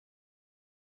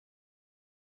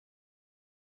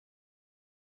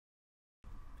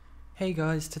Hey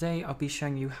guys, today I'll be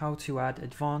showing you how to add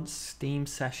advanced Steam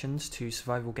sessions to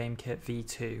Survival Game Kit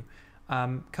V2.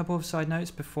 Couple of side notes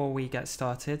before we get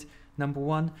started. Number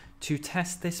one, to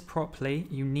test this properly,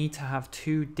 you need to have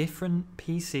two different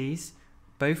PCs,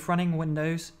 both running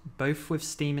Windows, both with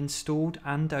Steam installed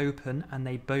and open, and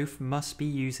they both must be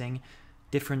using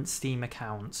different Steam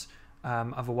accounts.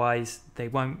 Otherwise,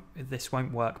 this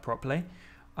won't work properly.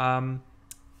 Couple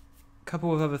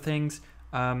of other things.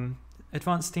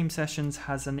 Advanced Steam Sessions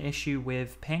has an issue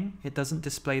with ping. It doesn't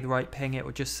display the right ping, it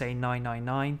will just say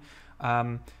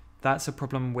 999. That's a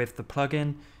problem with the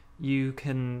plugin. You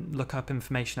can look up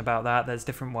information about that. There's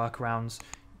different workarounds.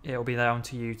 It'll be down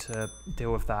to you to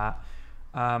deal with that.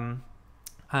 And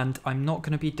I'm not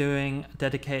going to be doing a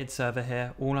dedicated server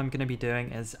here. All I'm going to be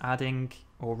doing is adding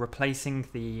or replacing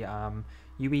the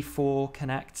UE4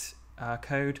 Connect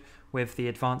code with the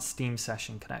Advanced Steam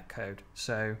Session Connect code.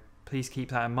 So please keep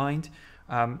that in mind.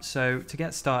 So to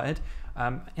get started,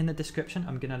 in the description,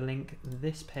 I'm going to link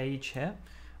this page here.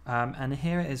 And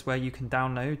here is where you can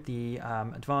download the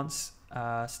advanced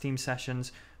Steam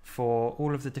sessions for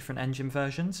all of the different engine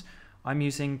versions. I'm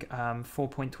using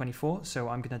 4.24, so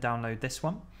I'm going to download this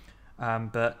one.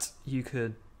 But you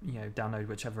could, download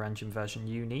whichever engine version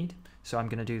you need. So I'm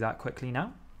going to do that quickly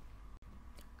now.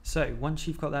 So once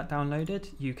you've got that downloaded,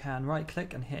 you can right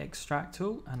click and hit extract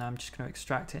all, and I'm just going to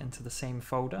extract it into the same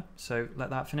folder. So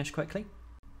let that finish quickly.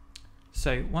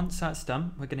 So once that's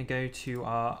done, we're going to go to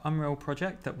our Unreal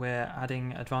project that we're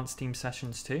adding advanced Steam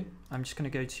sessions to. I'm just going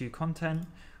to go to content,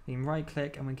 we can right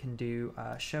click and we can do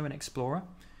show in Explorer,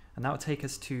 and that will take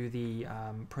us to the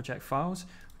project files.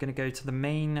 We're going to go to the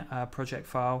main project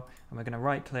file, and we're going to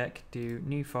right click, do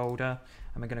new folder,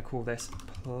 and we're going to call this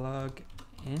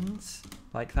plugins,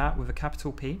 like that, with a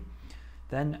capital P.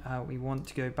 Then we want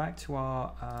to go back to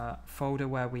our folder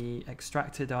where we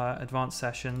extracted our advanced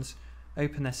sessions,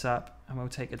 open this up, and we'll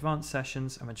take advanced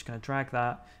sessions and we're just going to drag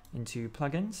that into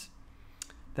plugins.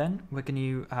 Then we're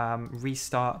going to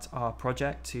restart our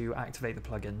project to activate the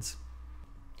plugins.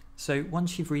 So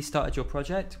once you've restarted your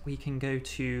project, we can go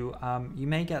to, you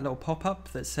may get a little pop-up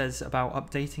that says about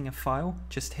updating a file.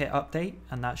 Just hit update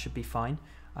and that should be fine.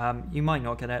 You might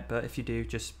not get it, but if you do,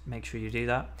 just make sure you do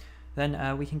that.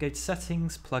 Then we can go to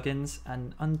settings, plugins,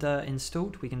 and under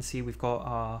installed, we can see we've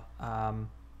got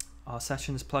our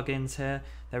sessions plugins here.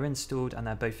 They're installed and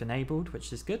they're both enabled,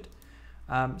 which is good.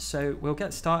 So we'll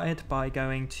get started by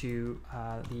going to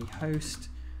the host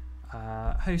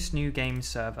new game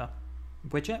server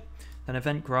widget, then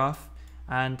event graph,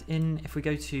 and if we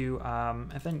go to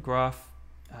event graph,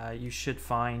 you should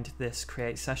find this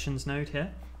create sessions node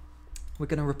here. We're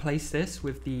going to replace this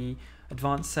with the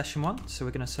advanced session one. So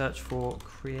we're going to search for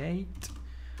create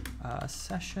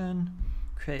session,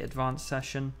 create advanced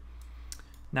session.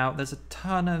 Now there's a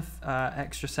ton of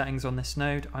extra settings on this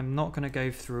node. I'm not going to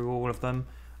go through all of them.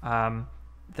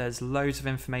 There's loads of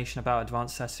information about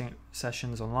advanced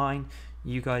sessions online.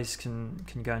 You guys can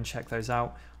go and check those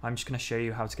out. I'm just going to show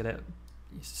you how to get it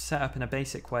set up in a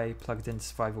basic way, plugged into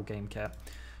Survival Game Kit.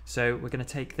 So we're going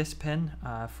to take this pin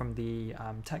from the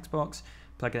text box,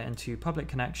 plug it into public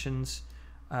connections,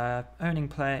 owning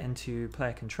player into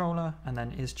player controller, and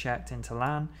then is checked into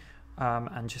LAN,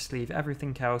 and just leave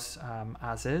everything else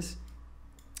as is.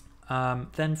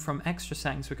 Then from extra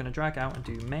settings, we're going to drag out and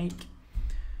do make.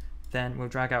 Then we'll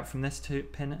drag out from this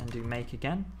pin and do make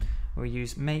again. We'll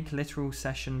use make literal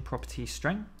session property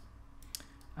string,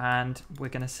 and we're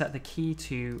going to set the key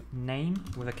to name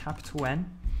with a capital N,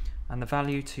 and the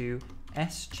value to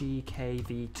SGK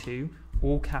V2,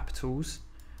 all capitals.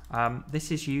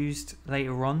 This is used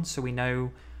later on, so we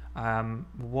know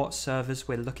what servers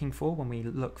we're looking for when we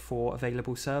look for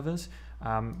available servers.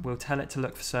 We'll tell it to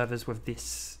look for servers with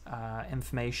this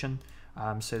information,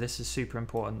 so this is super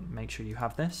important. Make sure you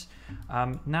have this.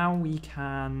 Now we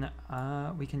can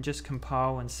just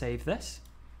compile and save this.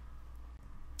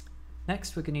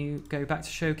 Next, we're going to go back to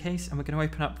Showcase, and we're going to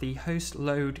open up the host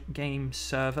load game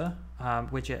server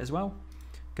widget as well.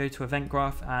 Go to event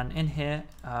graph, and in here,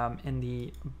 in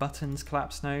the buttons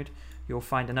collapse node, you'll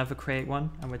find another create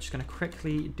one, and we're just going to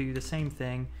quickly do the same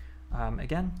thing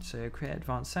again. So create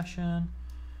advanced session.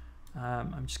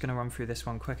 I'm just going to run through this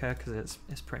one quicker because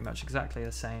it's pretty much exactly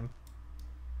the same.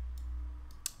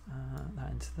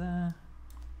 That into there.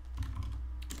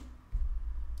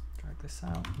 Drag this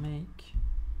out, make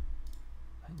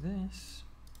like this.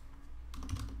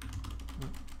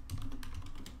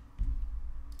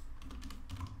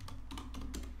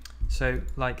 So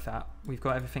like that, we've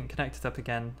got everything connected up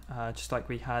again, just like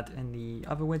we had in the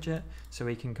other widget, so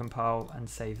we can compile and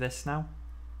save this now.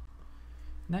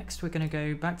 Next, we're going to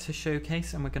go back to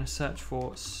Showcase and we're going to search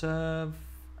for server.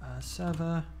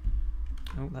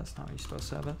 Oh, that's not how you spell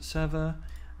server. Server,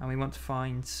 and we want to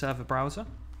find server browser.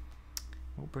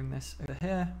 We'll bring this over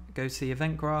here, go to the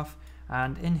event graph,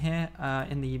 and in here,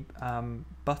 in the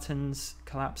buttons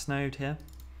collapse node here,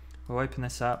 we'll open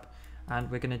this up and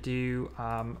we're going to do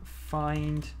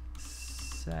find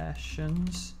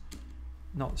sessions.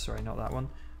 Not that one.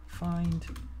 Find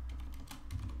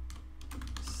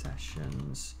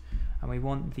sessions, and we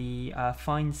want the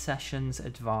find sessions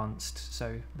advanced.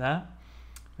 So there,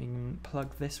 we can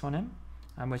plug this one in,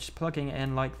 and we're just plugging it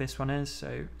in like this one is.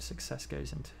 So success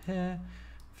goes into here,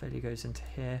 failure goes into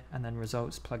here, and then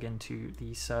results plug into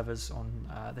the servers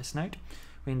on this node.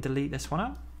 We can delete this one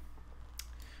out.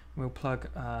 We'll plug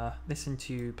this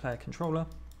into player controller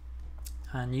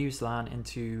and Use LAN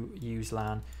into Use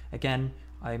LAN. Again,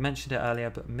 I mentioned it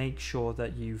earlier, but make sure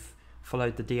that you've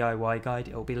followed the DIY guide.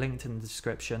 It will be linked in the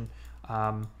description.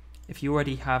 If you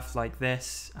already have like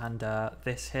this and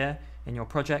this here in your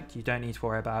project, you don't need to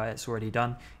worry about it. It's already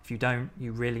done. If you don't,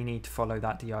 you really need to follow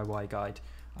that DIY guide.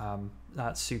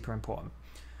 That's super important.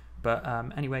 But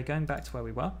anyway, going back to where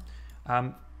we were,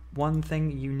 one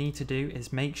thing you need to do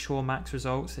is make sure max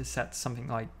results is set to something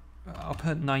like, I'll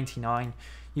put 99.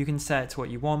 You can set it to what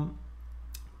you want,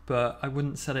 but I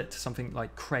wouldn't set it to something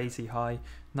like crazy high.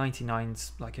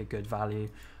 99's like a good value.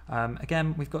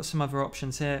 Again, we've got some other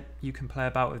options here. You can play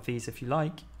about with these if you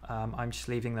like. I'm just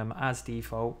leaving them as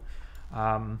default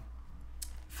for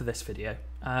this video.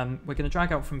 We're going to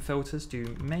drag out from filters,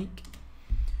 do make,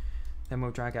 then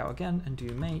we'll drag out again and do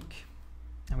make,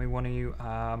 and we want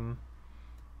to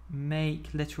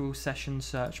make literal session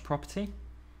search property,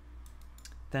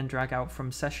 then drag out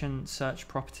from session search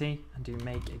property and do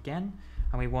make again,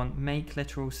 and we want make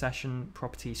literal session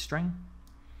property string.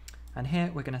 And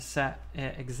here we're going to set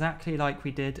it exactly like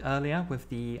we did earlier with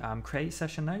the create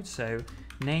session node. So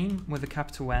name with a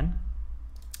capital N,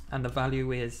 and the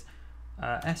value is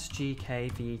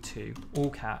SGK V2, all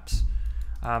caps.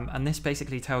 And this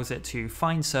basically tells it to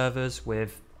find servers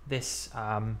with this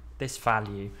this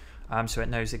value, so it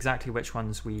knows exactly which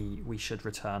ones we should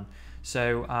return.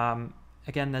 So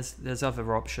again, there's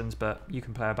other options, but you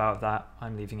can play about with that.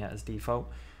 I'm leaving it as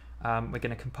default. We're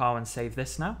going to compile and save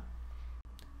this now.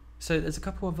 So there's a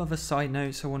couple of other side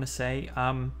notes I want to say.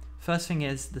 First thing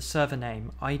is the server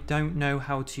name. I don't know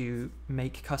how to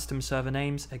make custom server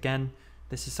names. Again,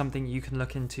 this is something you can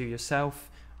look into yourself.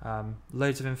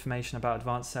 Loads of information about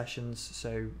advanced sessions,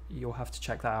 so you'll have to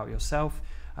check that out yourself.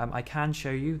 I can show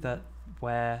you that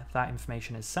where that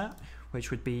information is set,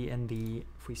 which would be in the,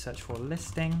 if we search for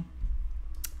listing,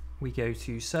 we go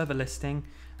to server listing,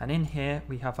 and in here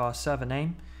we have our server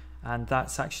name, and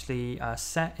that's actually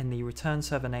set in the return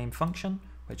server name function,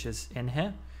 which is in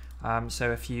here.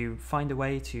 So if you find a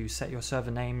way to set your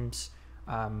server names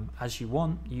as you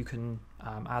want, you can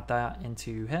add that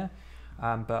into here.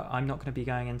 But I'm not going to be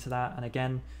going into that. And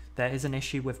again, there is an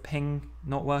issue with ping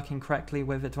not working correctly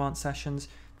with advanced sessions.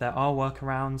 There are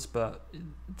workarounds, but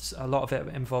a lot of it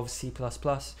involves C++,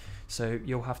 so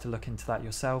you'll have to look into that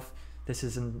yourself. This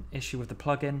is an issue with the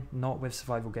plugin, not with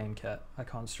Survival Game Kit. I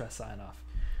can't stress that enough.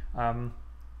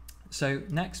 So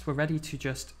next, we're ready to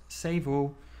just save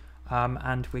all,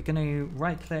 and we're going to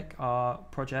right-click our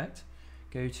project,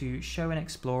 go to Show in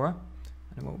Explorer,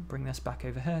 and we'll bring this back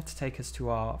over here to take us to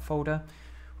our folder.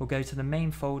 We'll go to the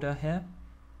main folder here,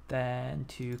 then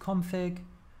to config,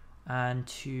 and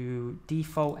to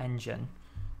default engine.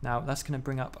 Now that's going to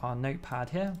bring up our notepad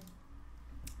here,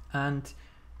 and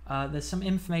there's some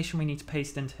information we need to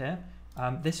paste into here.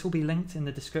 This will be linked in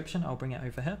the description. I'll bring it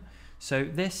over here. So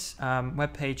this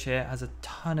web page here has a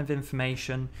ton of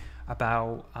information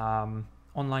about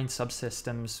online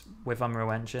subsystems with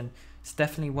Unreal Engine. It's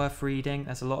definitely worth reading.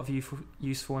 There's a lot of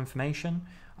useful information,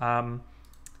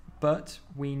 but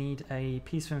we need a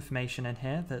piece of information in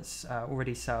here that's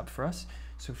already set up for us.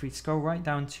 So if we scroll right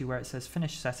down to where it says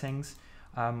Finish Settings,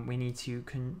 we need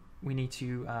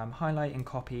to highlight and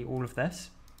copy all of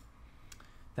this.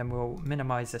 Then we'll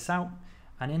minimize this out,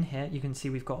 and in here you can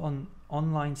see we've got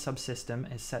Online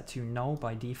Subsystem is set to null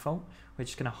by default. We're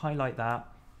just going to highlight that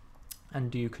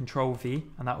and do Control V,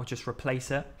 and that will just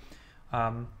replace it.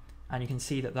 And you can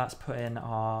see that that's put in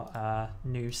our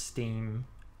new Steam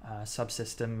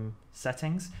subsystem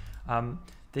settings.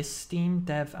 This Steam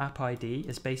Dev App ID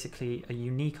is basically a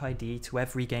unique ID to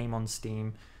every game on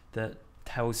Steam that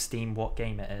tells Steam what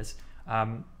game it is.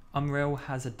 Unreal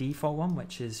has a default one,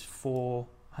 which is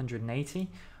 480,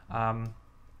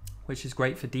 which is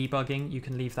great for debugging. You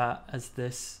can leave that as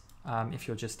this if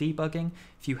you're just debugging.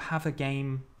 If you have a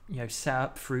game set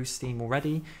up through Steam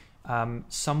already,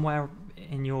 somewhere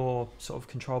in your sort of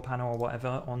control panel or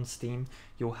whatever on Steam,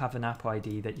 you'll have an app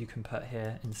ID that you can put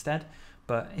here instead.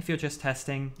 But if you're just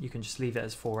testing, you can just leave it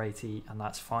as 480 and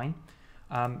that's fine.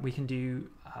 We can do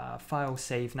file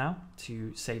save now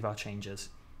to save our changes.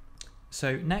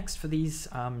 So next, for these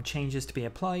changes to be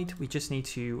applied, we just need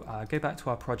to go back to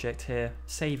our project here,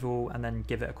 save all, and then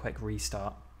give it a quick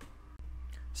restart.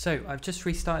 So I've just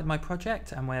restarted my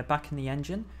project and we're back in the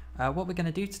engine. What we're going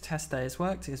to do to test that it's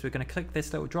worked is we're going to click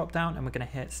this little drop down and we're going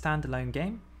to hit standalone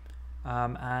game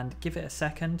and give it a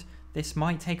second. This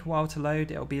might take a while to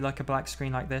load. It'll be like a black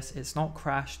screen like this. It's not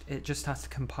crashed, it just has to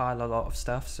compile a lot of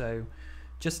stuff. So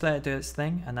just let it do its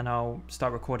thing and then I'll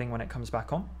start recording when it comes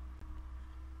back on.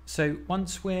 So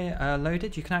once we're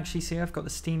loaded, you can actually see I've got the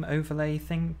Steam overlay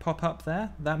thing pop up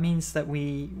there. That means that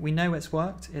we know it's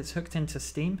worked. It's hooked into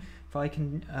Steam. If I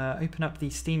can open up the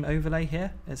Steam overlay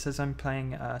here, it says I'm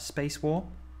playing Space War.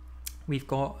 We've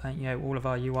got you know, all of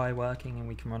our UI working and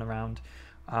we can run around.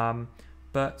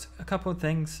 But a couple of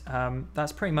things,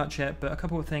 that's pretty much it. But a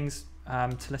couple of things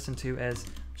to listen to is,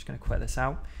 I'm just going to quit this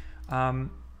out, and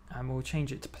we'll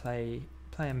change it to play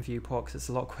in viewport because it's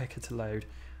a lot quicker to load.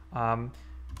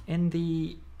 In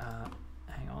the,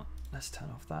 hang on, let's turn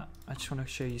off that. I just want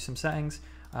to show you some settings.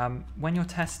 When you're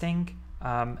testing,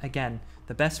 again,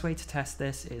 the best way to test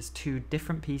this is 2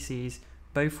 different PCs,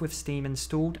 both with Steam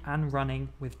installed and running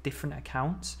with different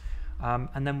accounts.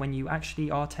 And then when you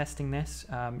actually are testing this,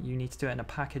 you need to do it in a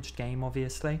packaged game,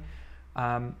 obviously.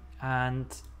 And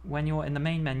when you're in the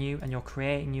main menu and you're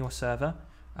creating your server,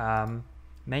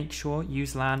 make sure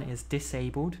Use LAN is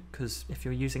disabled, because if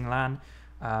you're using LAN,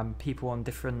 people on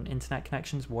different internet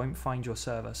connections won't find your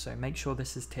server. So make sure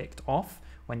this is ticked off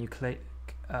when you click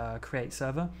create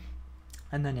server.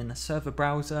 And then in the server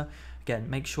browser, again,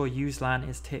 make sure Use LAN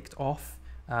is ticked off,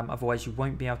 otherwise you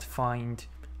won't be able to find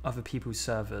other people's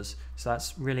servers. So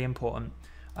that's really important.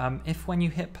 If when you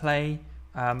hit play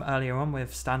earlier on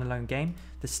with standalone game,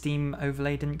 the Steam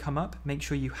overlay didn't come up, make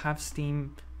sure you have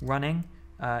Steam running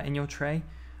in your tray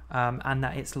and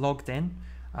that it's logged in.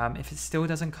 If it still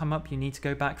doesn't come up, you need to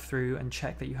go back through and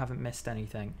check that you haven't missed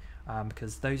anything,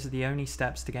 because those are the only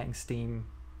steps to getting Steam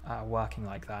working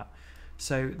like that.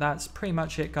 So that's pretty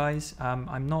much it, guys.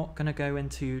 I'm not going to go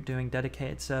into doing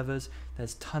dedicated servers.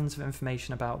 There's tons of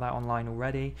information about that online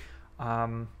already,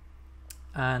 and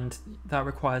that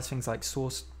requires things like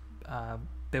source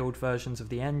build versions of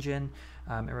the engine.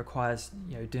 It requires,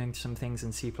 you know, doing some things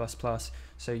in C++,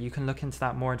 so you can look into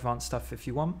that more advanced stuff if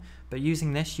you want. But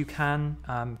using this, you can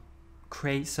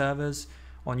create servers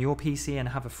on your PC and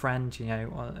have a friend, you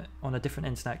know, on a different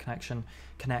internet connection,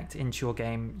 connect into your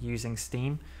game using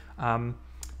Steam.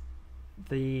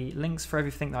 The links for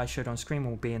everything that I showed on screen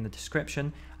will be in the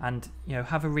description, and you know,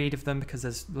 have a read of them because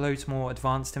there's loads more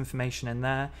advanced information in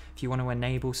there. If you want to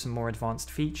enable some more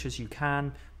advanced features, you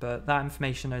can, but that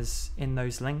information is in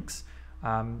those links.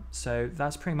 So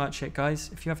that's pretty much it, guys.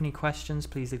 If you have any questions,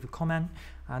 please leave a comment,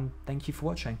 and thank you for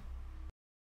watching.